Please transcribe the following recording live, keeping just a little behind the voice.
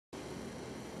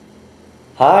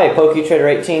Hi,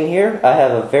 PokeTrader18 here. I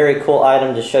have a very cool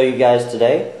item to show you guys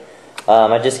today.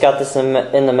 I just got this in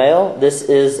the mail. This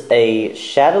is a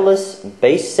Shadowless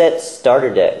base set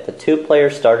starter deck, the 2-player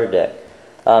starter deck.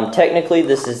 Technically,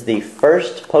 this is the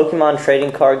first Pokemon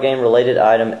trading card game related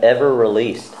item ever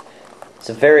released. It's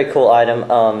a very cool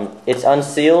item. It's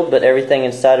unsealed, but everything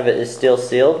inside of it is still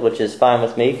sealed, which is fine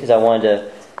with me because I wanted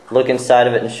to look inside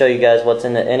of it and show you guys what's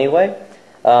in it anyway.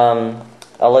 I'll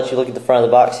let you look at the front of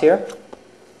the box here.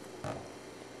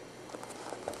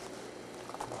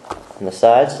 On the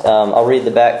sides. I'll read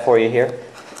the back for you here.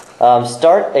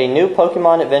 Start a new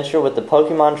Pokemon adventure with the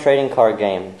Pokemon trading card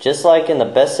game. Just like in the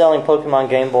best-selling Pokemon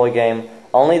Game Boy game,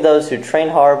 only those who train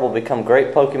hard will become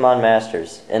great Pokemon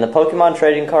masters. In the Pokemon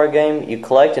trading card game, you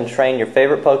collect and train your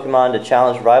favorite Pokemon to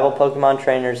challenge rival Pokemon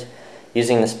trainers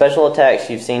using the special attacks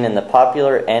you've seen in the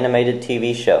popular animated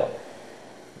TV show.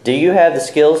 Do you have the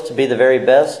skills to be the very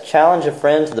best? Challenge a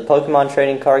friend to the Pokemon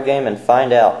trading card game and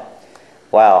find out.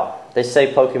 Wow. They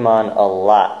say Pokemon a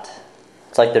lot.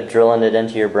 It's like they're drilling it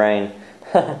into your brain.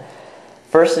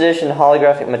 First edition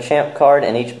holographic Machamp card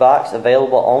in each box,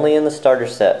 available only in the starter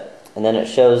set. And then it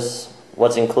shows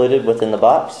what's included within the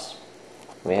box.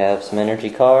 We have some energy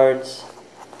cards.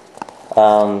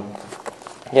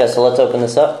 Yeah, so let's open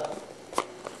this up.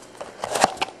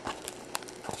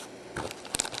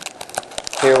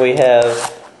 Here we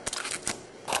have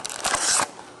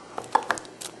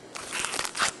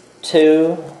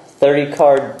two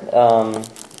 30-card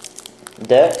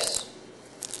decks,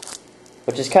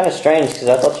 which is kind of strange because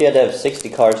I thought you had to have 60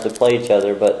 cards to play each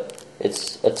other, but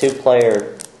it's a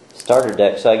 2-player starter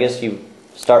deck, so I guess you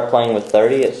start playing with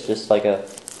 30. It's just like a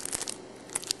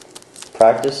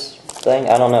practice thing.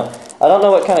 I don't know. I don't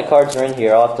know what kind of cards are in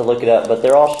here. I'll have to look it up, but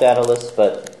they're all Shadowless,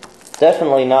 but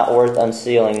definitely not worth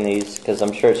unsealing these because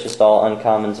I'm sure it's just all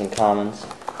uncommons and commons.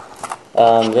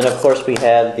 Then of course we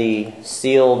have the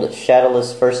sealed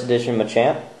Shadowless First Edition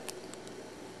Machamp.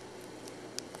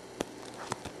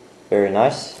 Very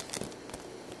nice.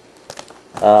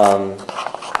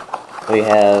 We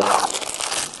have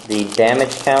the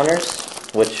damage counters,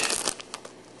 which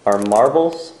are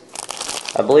marbles.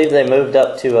 I believe they moved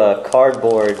up to a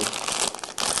cardboard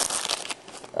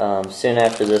soon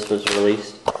after this was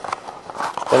released.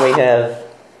 Then we have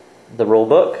the rule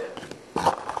book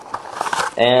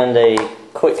and a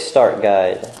quick start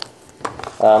guide.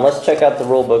 Let's check out the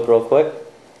rule book real quick.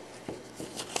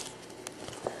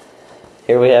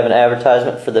 Here we have an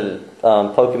advertisement for the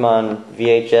Pokemon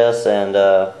VHS and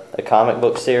a comic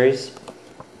book series.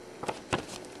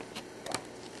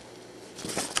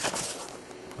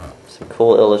 Some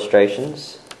cool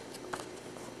illustrations.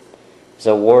 There's a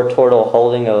Wartortle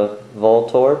holding a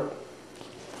Voltorb.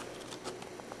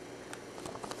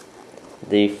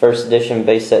 The first edition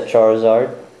base set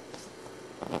Charizard.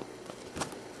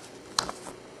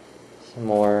 Some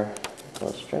more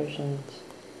illustrations.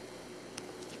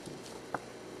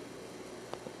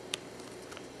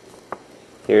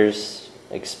 Here's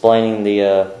explaining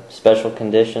the special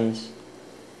conditions.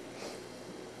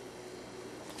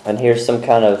 And here's some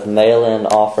kind of mail-in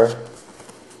offer.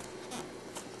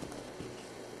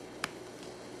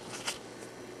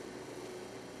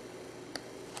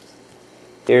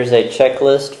 Here's a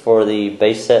checklist for the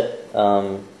base set.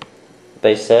 All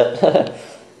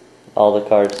the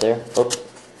cards there. Oops.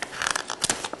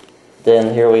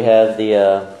 Then here we have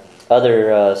the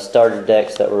other starter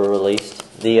decks that were released.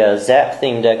 The Zap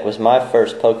theme deck was my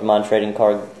first Pokemon trading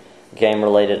card game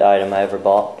related item I ever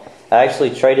bought. I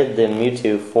actually traded the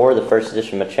Mewtwo for the first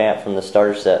edition Machamp from the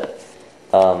starter set,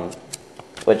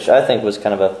 which I think was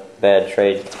kind of a bad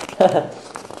trade. Yeah.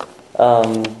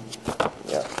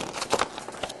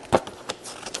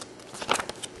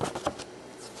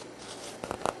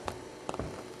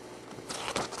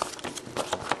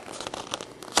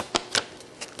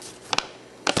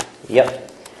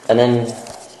 Yep. And then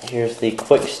here's the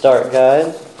quick start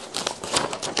guide.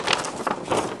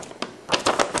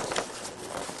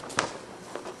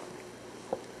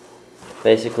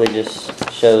 Basically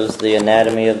just shows the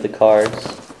anatomy of the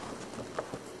cards.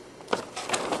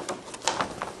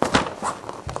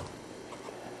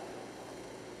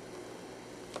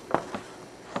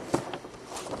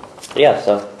 Yeah,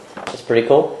 so it's pretty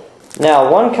cool.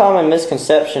 Now, one common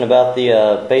misconception about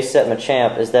the base set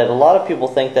Machamp is that a lot of people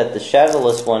think that the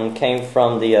Shadowless one came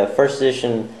from the first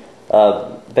edition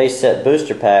base set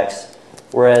booster packs,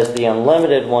 whereas the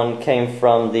Unlimited one came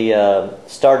from the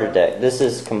starter deck. This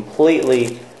is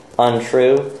completely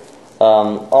untrue.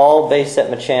 All base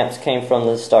set Machamps came from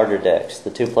the starter decks,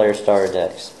 the 2-player starter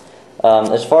decks.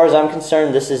 As far as I'm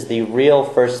concerned, this is the real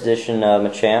first edition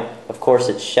Machamp. Of course,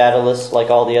 it's shadowless like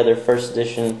all the other first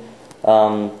edition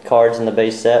cards in the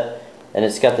base set, and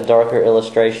it's got the darker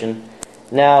illustration.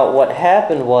 Now, what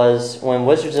happened was when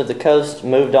Wizards of the Coast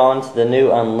moved on to the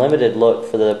new Unlimited look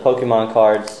for the Pokemon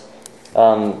cards,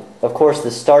 of course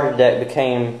the starter deck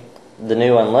became the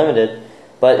new Unlimited,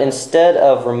 but instead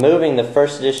of removing the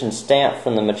first edition stamp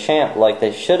from the Machamp like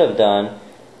they should have done,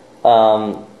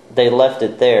 they left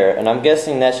it there, and I'm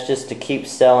guessing that's just to keep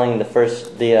selling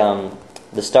the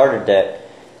starter deck.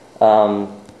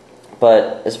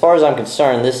 But as far as I'm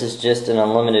concerned, this is just an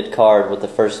Unlimited card with the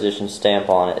first edition stamp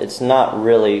on it. It's not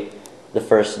really the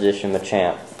first edition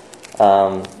Machamp.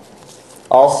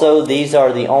 Also, these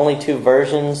are the only two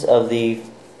versions of the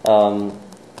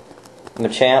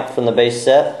Machamp from the base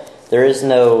set. There is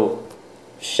no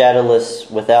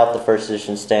Shadowless without the first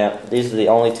edition stamp. These are the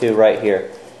only two right here,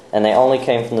 and they only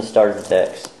came from the starter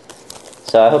decks.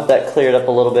 So I hope that cleared up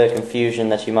a little bit of confusion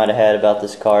that you might have had about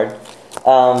this card.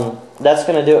 That's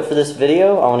going to do it for this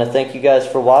video. I want to thank you guys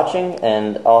for watching,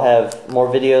 and I'll have more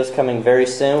videos coming very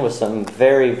soon with some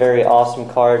very, very awesome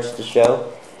cards to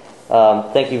show.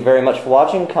 Thank you very much for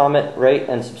watching. Comment, rate,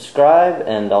 and subscribe,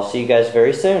 and I'll see you guys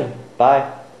very soon.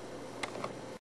 Bye.